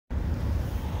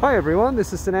Hi everyone,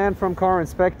 this is Sinan from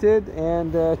CarInspected,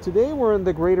 and today we're in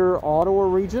the greater Ottawa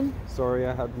region. Sorry,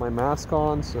 I had my mask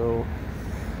on, so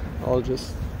I'll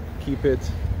just keep it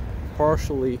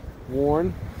partially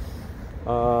worn.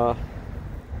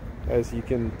 As you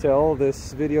can tell,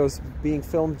 this video is being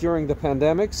filmed during the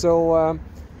pandemic, so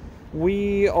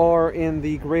we are in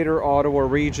the greater Ottawa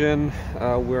region.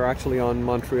 We're actually on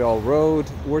Montreal Road.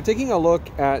 We're taking a look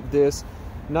at this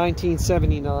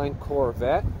 1979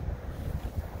 Corvette.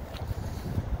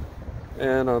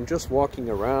 And I'm just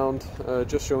walking around,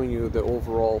 just showing you the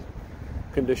overall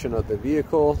condition of the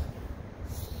vehicle,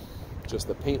 just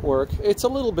the paintwork. It's a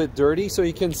little bit dirty, so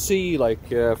you can see, like,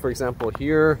 for example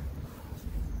here,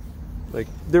 like,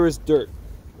 there is dirt,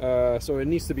 so it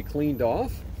needs to be cleaned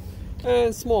off,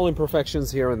 and small imperfections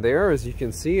here and there, as you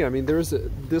can see. I mean,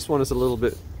 this one is a little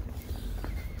bit,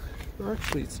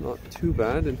 actually it's not too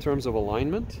bad in terms of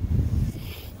alignment.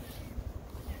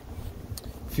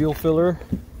 Fuel filler.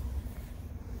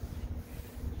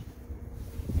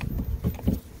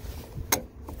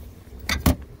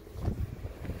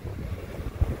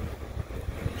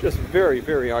 Just very,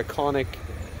 very iconic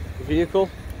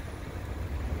vehicle.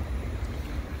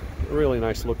 Really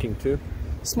nice looking too.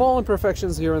 Small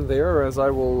imperfections here and there, as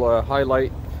I will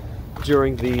highlight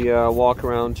during the walk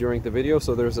around during the video.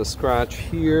 So there's a scratch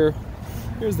here.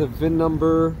 Here's the VIN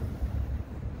number.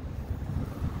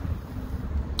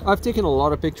 I've taken a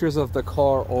lot of pictures of the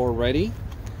car already.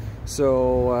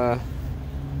 So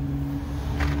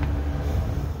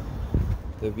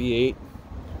the V8,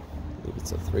 I think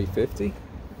it's a 350.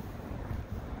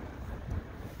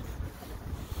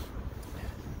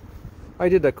 I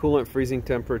did a coolant freezing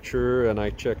temperature, and I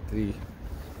checked the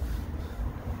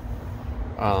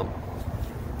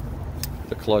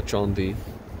clutch on the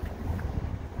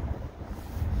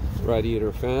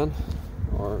radiator fan,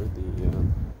 or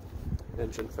the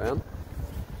engine fan.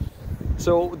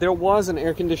 So there was an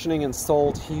air conditioning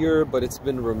installed here, but it's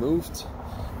been removed.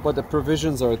 But the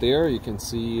provisions are there. You can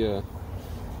see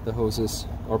the hoses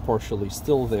are partially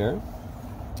still there.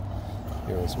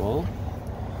 Here as well.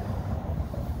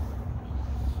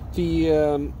 The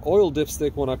oil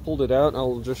dipstick, when I pulled it out,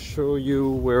 I'll just show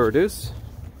you where it is.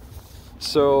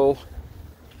 So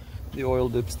the oil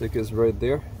dipstick is right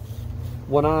there.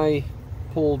 When I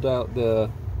pulled out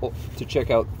to check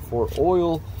out for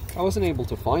oil, I wasn't able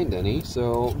to find any.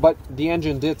 So, but the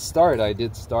engine did start. I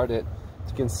did start it.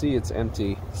 As you can see, it's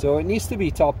empty. So it needs to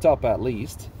be topped up at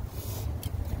least.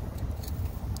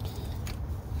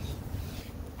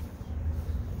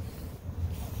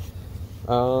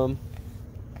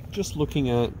 Just looking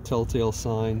at telltale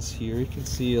signs here, you can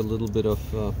see a little bit of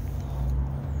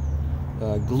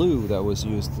glue that was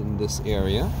used in this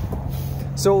area.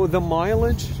 So the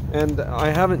mileage, and I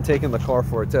haven't taken the car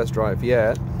for a test drive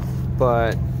yet,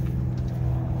 but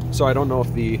so I don't know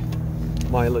if the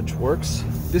mileage works.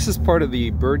 This is part of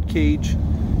the birdcage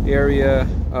area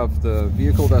of the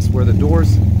vehicle. That's where the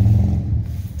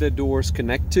doors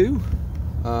connect to.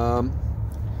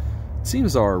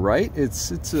 Seems all right.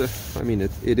 I mean,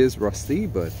 it is rusty,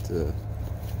 but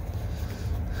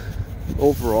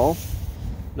overall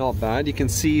not bad. You can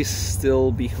see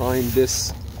still behind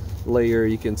this layer,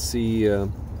 you can see a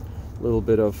little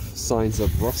bit of signs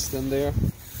of rust in there,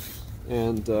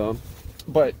 and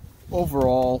but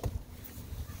overall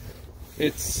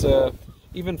it's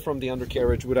even from the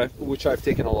undercarriage, which I've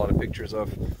taken a lot of pictures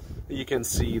of, you can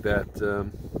see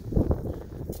that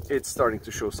it's starting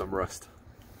to show some rust.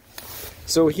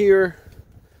 So here,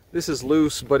 this is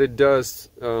loose, but it does,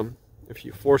 if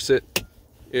you force it,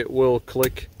 it will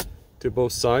click to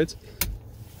both sides.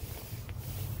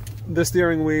 The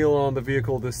steering wheel on the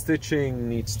vehicle, the stitching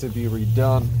needs to be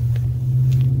redone.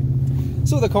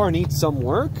 So the car needs some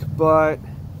work, but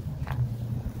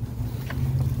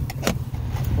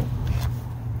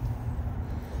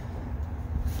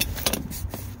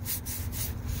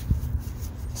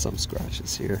some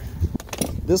scratches here.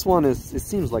 This one is, it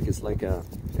seems like it's like a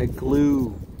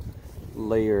glue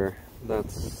layer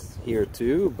that's here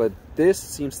too, but this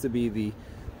seems to be the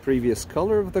previous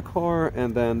color of the car,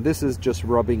 and then this is just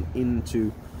rubbing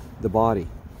into the body.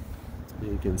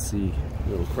 You can see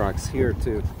little cracks here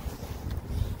too.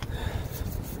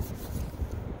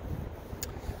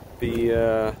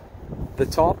 The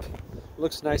top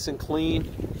looks nice and clean.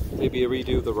 Maybe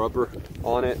redo the rubber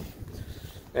on it,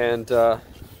 and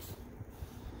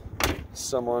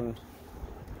someone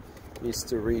needs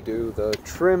to redo the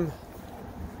trim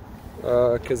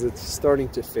because it's starting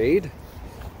to fade,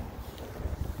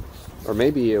 or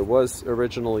maybe it was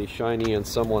originally shiny and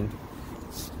someone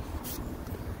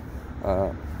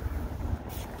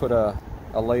put a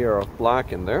layer of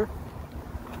black in there.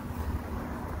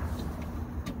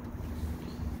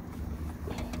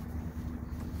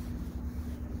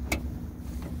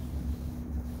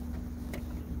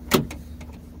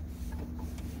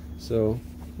 So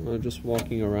just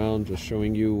walking around, just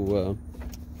showing you.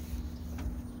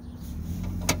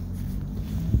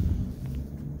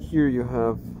 Here you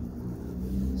have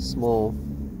small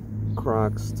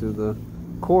cracks to the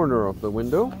corner of the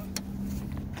window.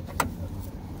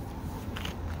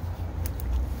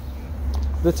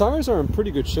 The tires are in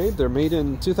pretty good shape. They're made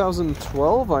in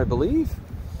 2012, I believe.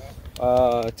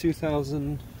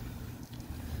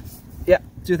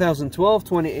 2012,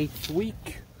 28th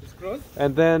week.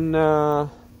 And then I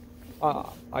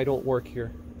don't work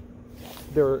here.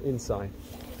 They're inside.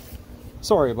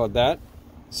 Sorry about that.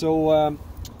 So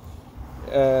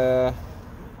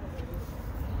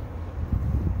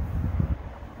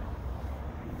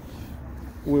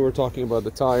we were talking about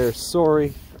the tires.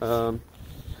 Sorry.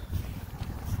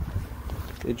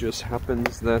 It just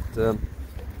happens that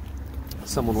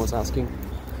someone was asking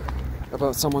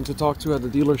about someone to talk to at the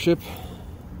dealership.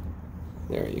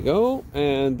 There you go.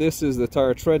 And this is the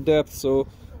tire tread depth. So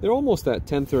they're almost at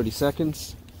 10-30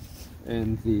 seconds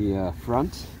in the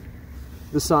front.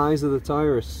 The size of the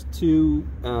tire is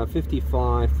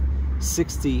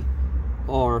 255/60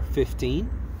 R15.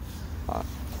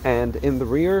 And in the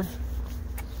rear,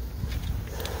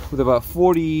 with about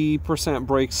 40%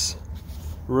 brakes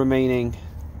remaining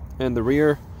in the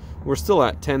rear, we're still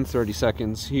at 10-30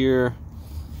 seconds here,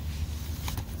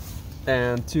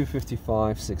 and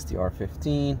 255/60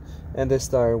 R15. And this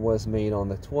tire was made on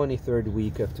the 23rd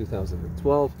week of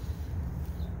 2012.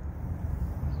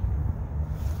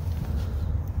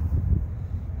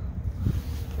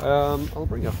 I'll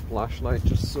bring a flashlight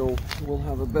just so we'll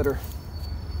have a better.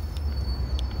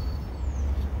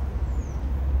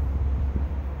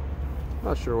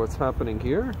 Not sure what's happening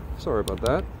here. Sorry about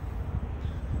that.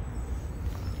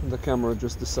 The camera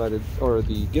just decided, or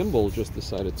the gimbal just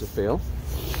decided to fail.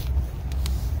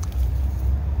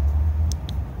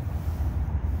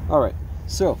 Alright,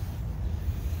 so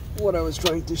what I was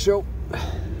trying to show,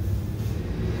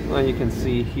 well, you can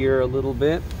see here a little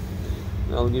bit.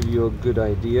 I'll give you a good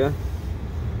idea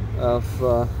of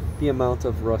the amount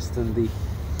of rust in the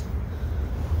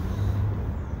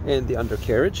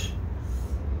undercarriage.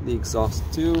 The exhaust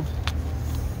tube,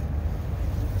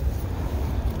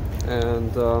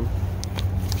 and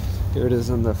here it is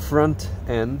in the front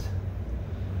end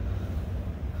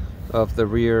of the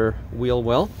rear wheel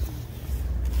well,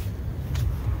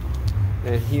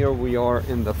 and here we are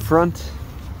in the front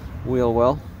wheel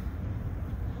well.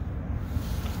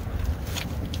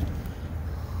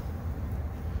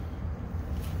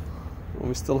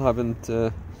 We still haven't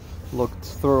looked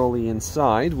thoroughly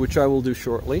inside, which I will do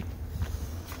shortly.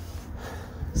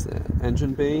 It's the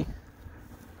engine bay.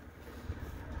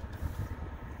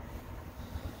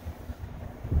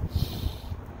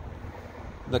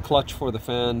 The clutch for the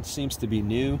fan seems to be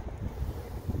new.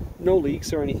 No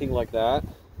leaks or anything like that.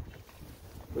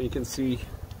 But you can see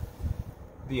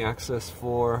the access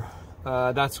for,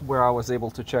 that's where I was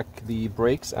able to check the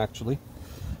brakes actually.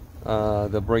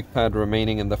 The brake pad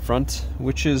remaining in the front,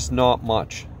 which is not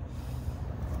much.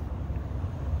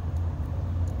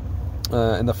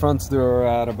 In the front they're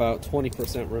at about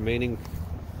 20% remaining,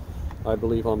 I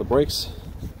believe, on the brakes.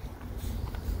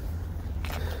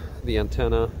 The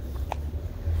antenna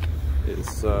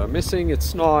is missing.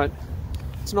 It's not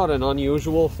an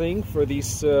unusual thing for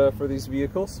these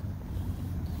vehicles.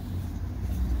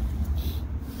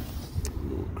 A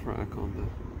little crack on the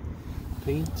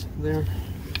paint there.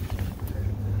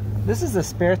 This is the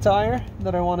spare tire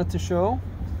that I wanted to show.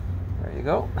 There you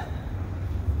go.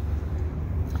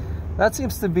 That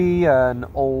seems to be an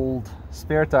old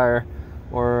spare tire,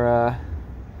 or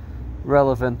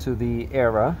relevant to the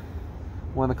era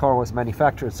when the car was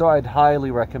manufactured. So I'd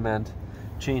highly recommend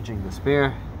changing the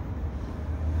spare.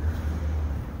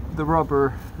 The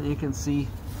rubber, you can see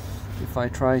if I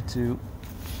try to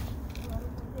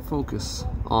focus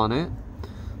on it,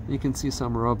 you can see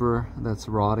some rubber that's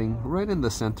rotting right in the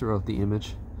center of the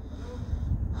image.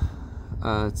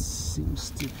 It seems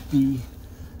to be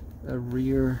a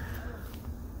rear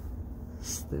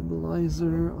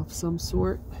stabilizer of some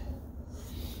sort.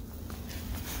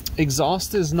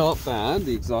 Exhaust is not bad.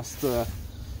 The exhaust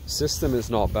system is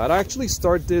not bad. I actually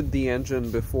started the engine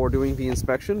before doing the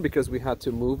inspection because we had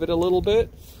to move it a little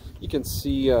bit. You can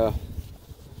see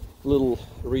little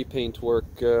repaint work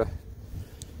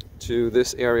to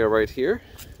this area right here.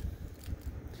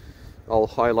 I'll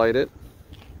highlight it.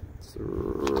 It's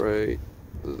right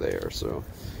there. So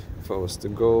if I was to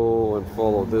go and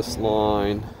follow this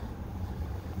line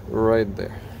right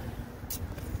there.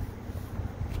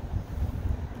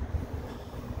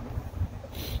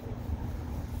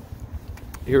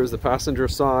 Here's the passenger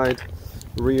side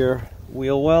rear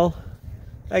wheel well.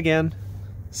 Again,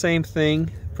 Same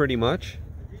thing, pretty much.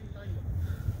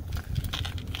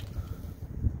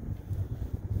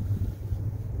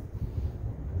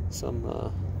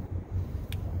 Some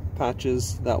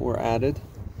patches that were added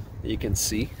that you can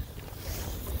see.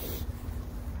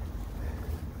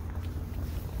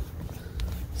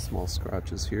 Small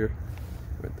scratches here,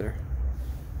 right there.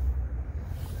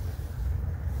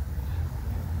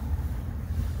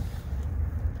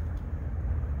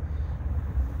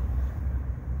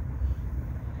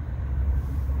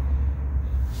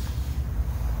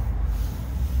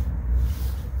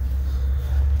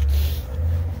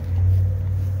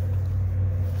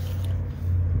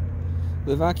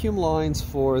 The vacuum lines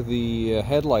for the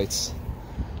headlights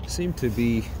seem to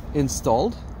be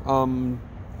installed.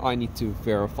 I need to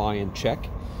verify and check,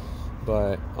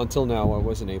 but until now I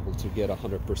wasn't able to get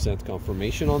 100%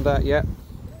 confirmation on that yet.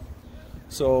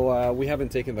 So we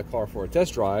haven't taken the car for a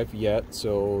test drive yet,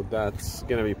 so that's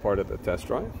gonna be part of the test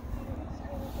drive.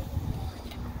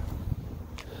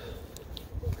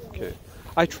 Okay,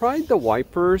 I tried the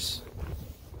wipers.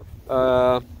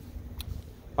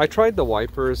 I tried the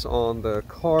wipers on the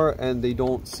car and they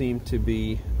don't seem to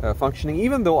be functioning,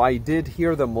 even though I did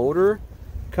hear the motor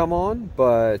come on,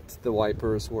 but the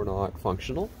wipers were not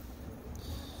functional.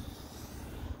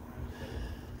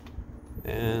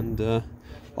 And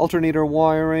alternator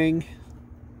wiring,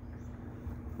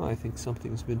 I think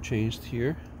something's been changed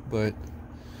here, but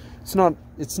it's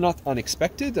not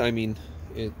unexpected. I mean,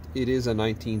 it is a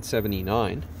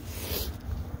 1979.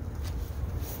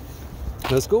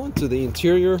 Let's go into the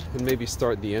interior and maybe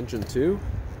start the engine too.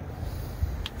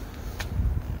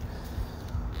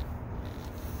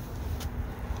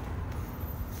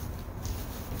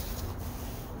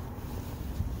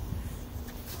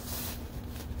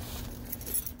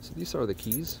 So these are the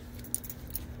keys.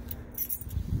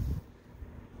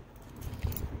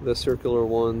 The circular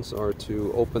ones are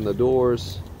to open the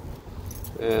doors,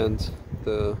 and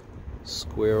the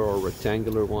square or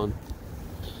rectangular one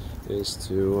is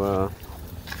to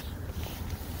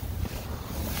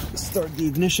start the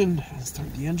ignition and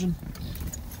start the engine.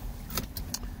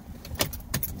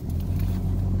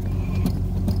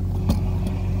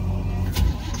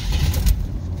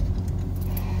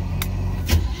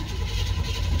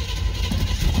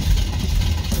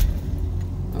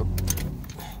 Oh,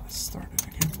 let's start it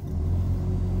again.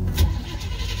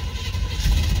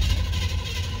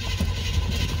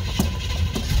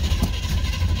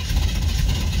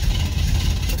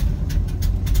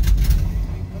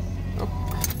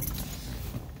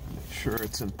 Sure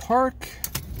it's in park,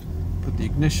 put the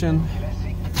ignition.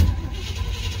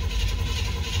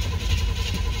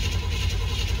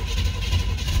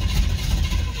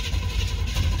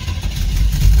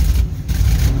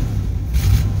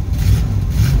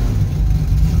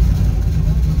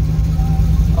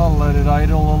 I'll let it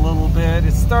idle a little bit.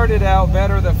 It started out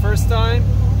better the first time.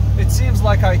 It seems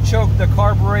like I choked the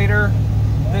carburetor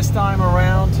this time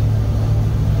around.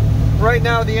 Right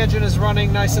now the engine is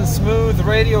running nice and smooth, the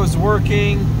radio is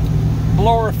working,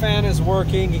 blower fan is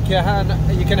working. You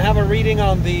can have a reading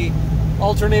on the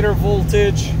alternator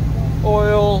voltage,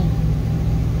 oil,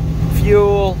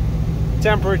 fuel,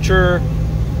 temperature,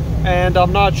 and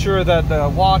I'm not sure that the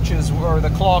watch is, or the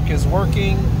clock is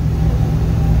working.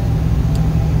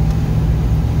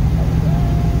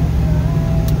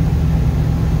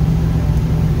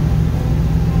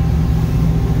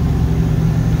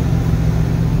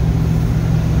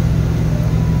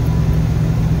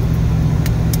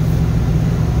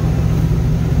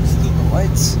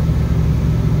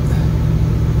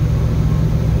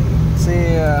 See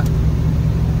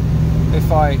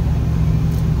if I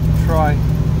try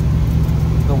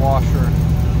the washer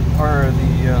or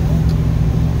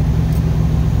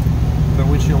the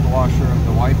windshield washer and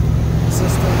the wipe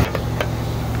system.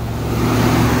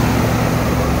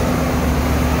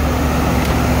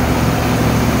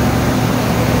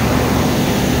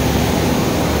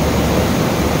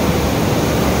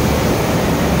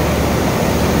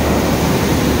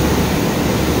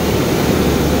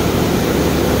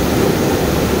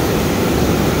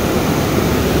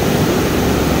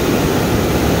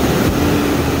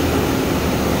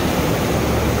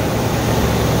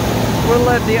 We'll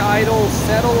let the idle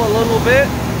settle a little bit.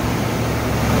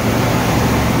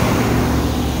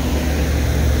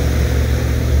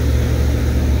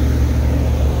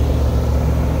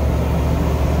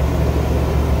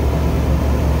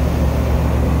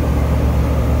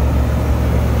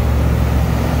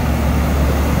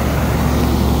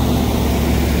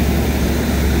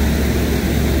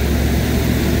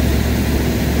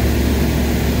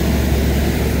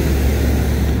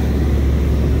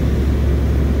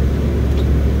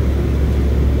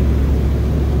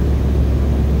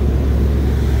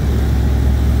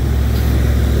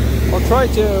 try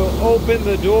to open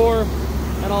the door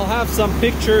and I'll have some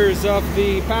pictures of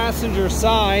the passenger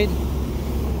side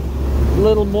a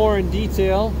little more in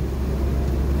detail.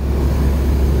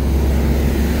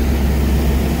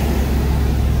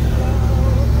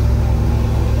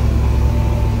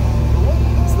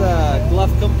 It's the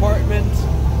glove compartment.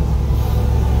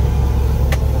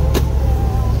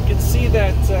 You can see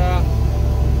that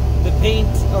the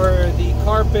paint or the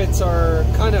carpets are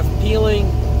kind of peeling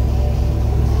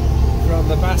from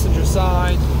the passenger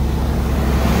side.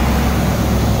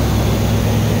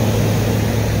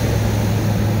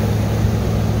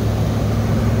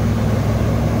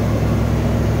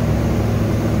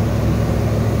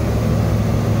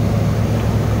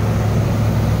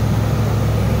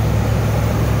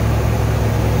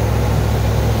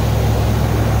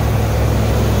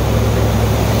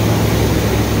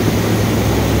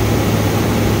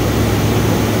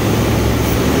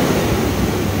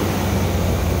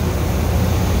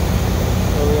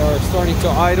 Starting to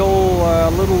idle a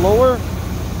little lower.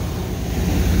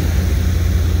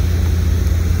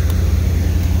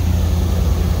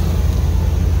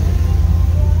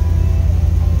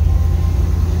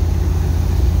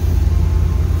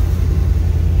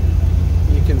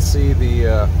 You can see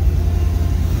the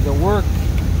work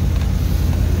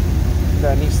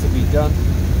that needs to be done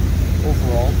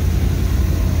overall.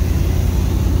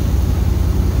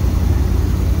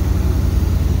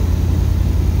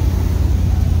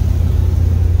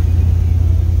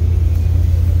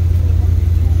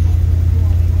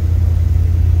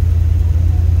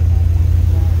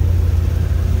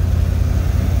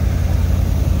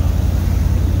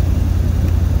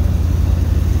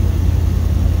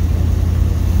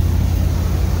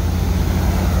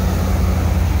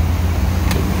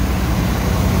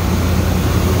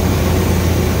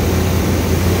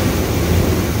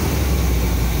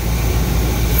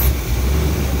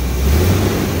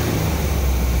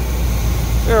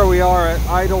 There we are at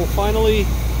idle finally.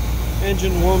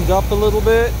 Engine warmed up a little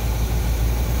bit.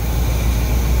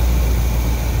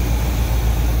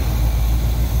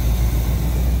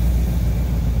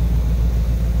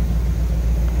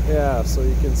 Yeah, so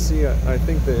you can see I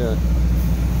think the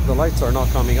lights are not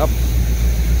coming up.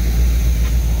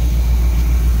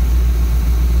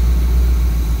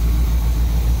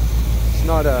 It's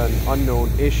not an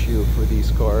unknown issue for these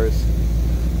cars.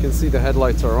 You can see the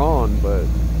headlights are on, but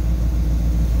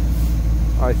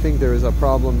I think there is a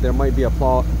problem. There might be a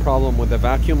problem with the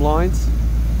vacuum lines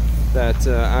that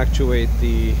actuate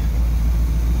the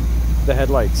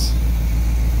headlights.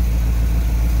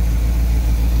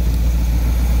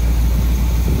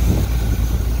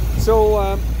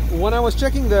 So when I was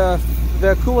checking the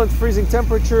coolant freezing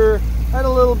temperature, I had a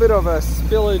little bit of a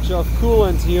spillage of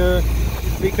coolant here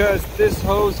because this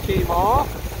hose came off.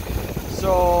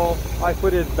 So I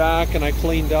put it back and I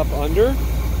cleaned up under.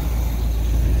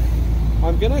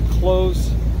 I'm gonna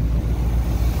close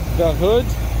the hood,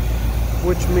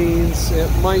 which means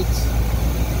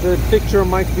the picture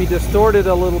might be distorted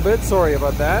a little bit. Sorry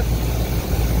about that.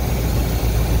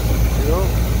 There you go.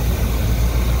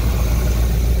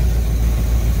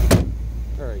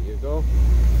 There you go.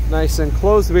 Nice and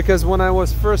closed, because when I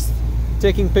was first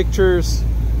taking pictures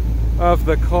of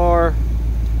the car,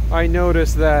 I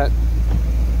noticed that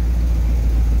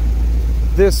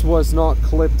this was not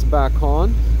clipped back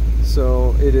on.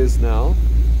 So it is now.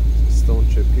 Stone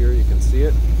chip here, you can see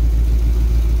it.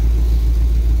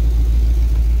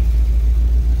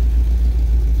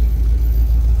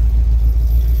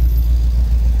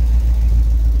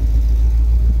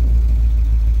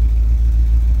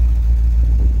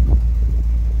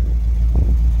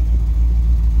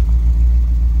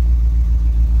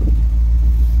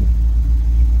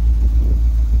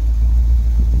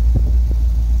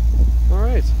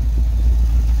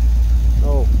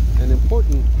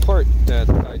 Part that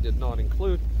I did not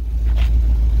include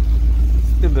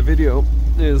in the video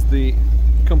is the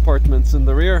compartments in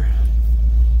the rear.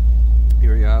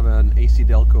 Here you have an AC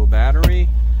Delco battery,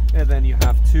 and then you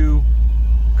have two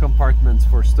compartments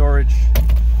for storage.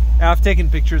 I've taken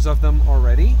pictures of them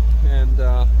already, and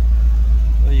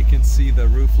you can see the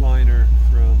roof liner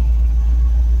from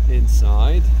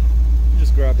inside.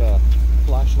 Just grab a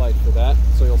flashlight for that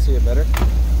so you'll see it better.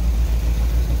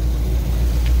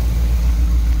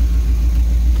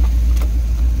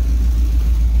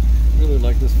 Really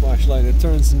like this flashlight. It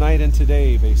turns night into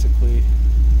day basically.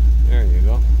 There you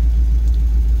go.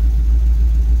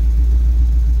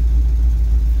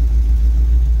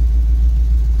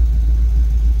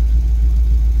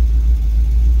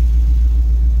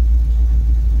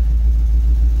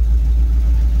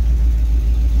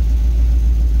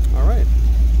 All right,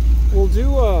 we'll do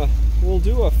we'll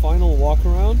do a final walk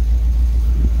around.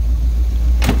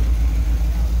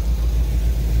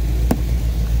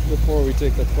 Before we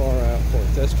take the car out for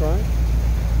a test drive.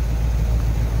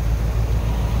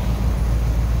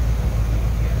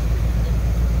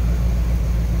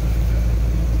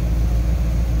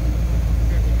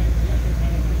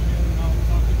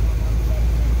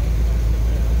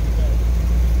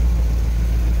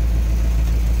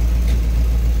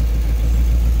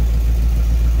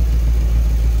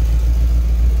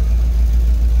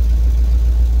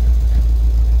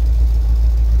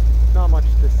 Not much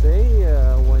to say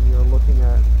when you're looking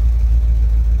at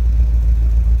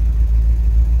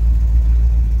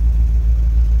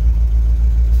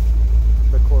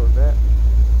the Corvette.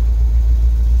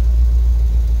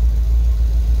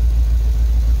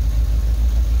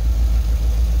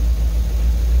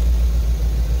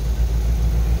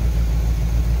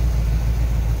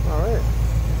 Alright.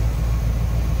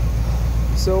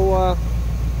 So,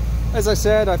 as I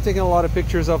said, I've taken a lot of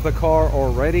pictures of the car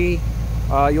already.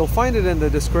 You'll find it in the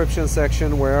description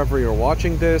section wherever you're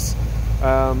watching this.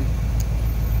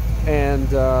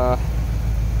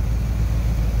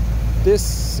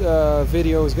 This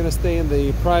video is going to stay in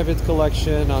the private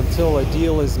collection until a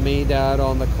deal is made out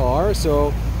on the car.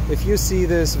 So if you see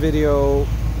this video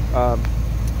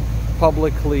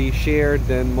publicly shared,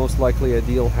 then most likely a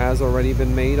deal has already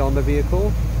been made on the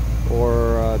vehicle,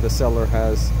 or the seller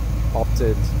has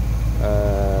opted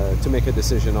to make a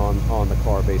decision on the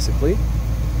car, basically.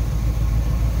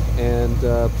 And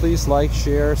please like,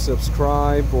 share,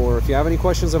 subscribe, or if you have any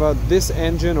questions about this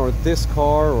engine or this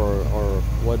car, or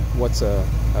what's a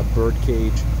bird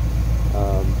cage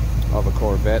of a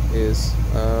Corvette is,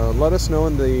 let us know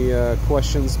in the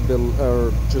questions below,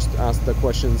 or just ask the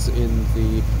questions in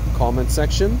the comment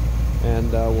section,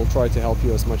 and we'll try to help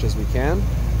you as much as we can.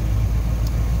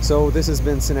 So this has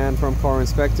been Sinan from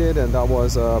CarInspected, and that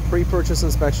was a pre-purchase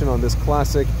inspection on this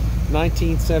classic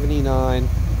 1979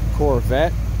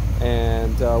 Corvette.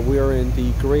 And we're in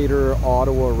the greater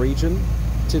Ottawa region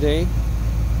today.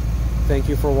 Thank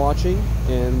you for watching,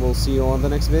 and we'll see you on the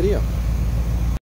next video.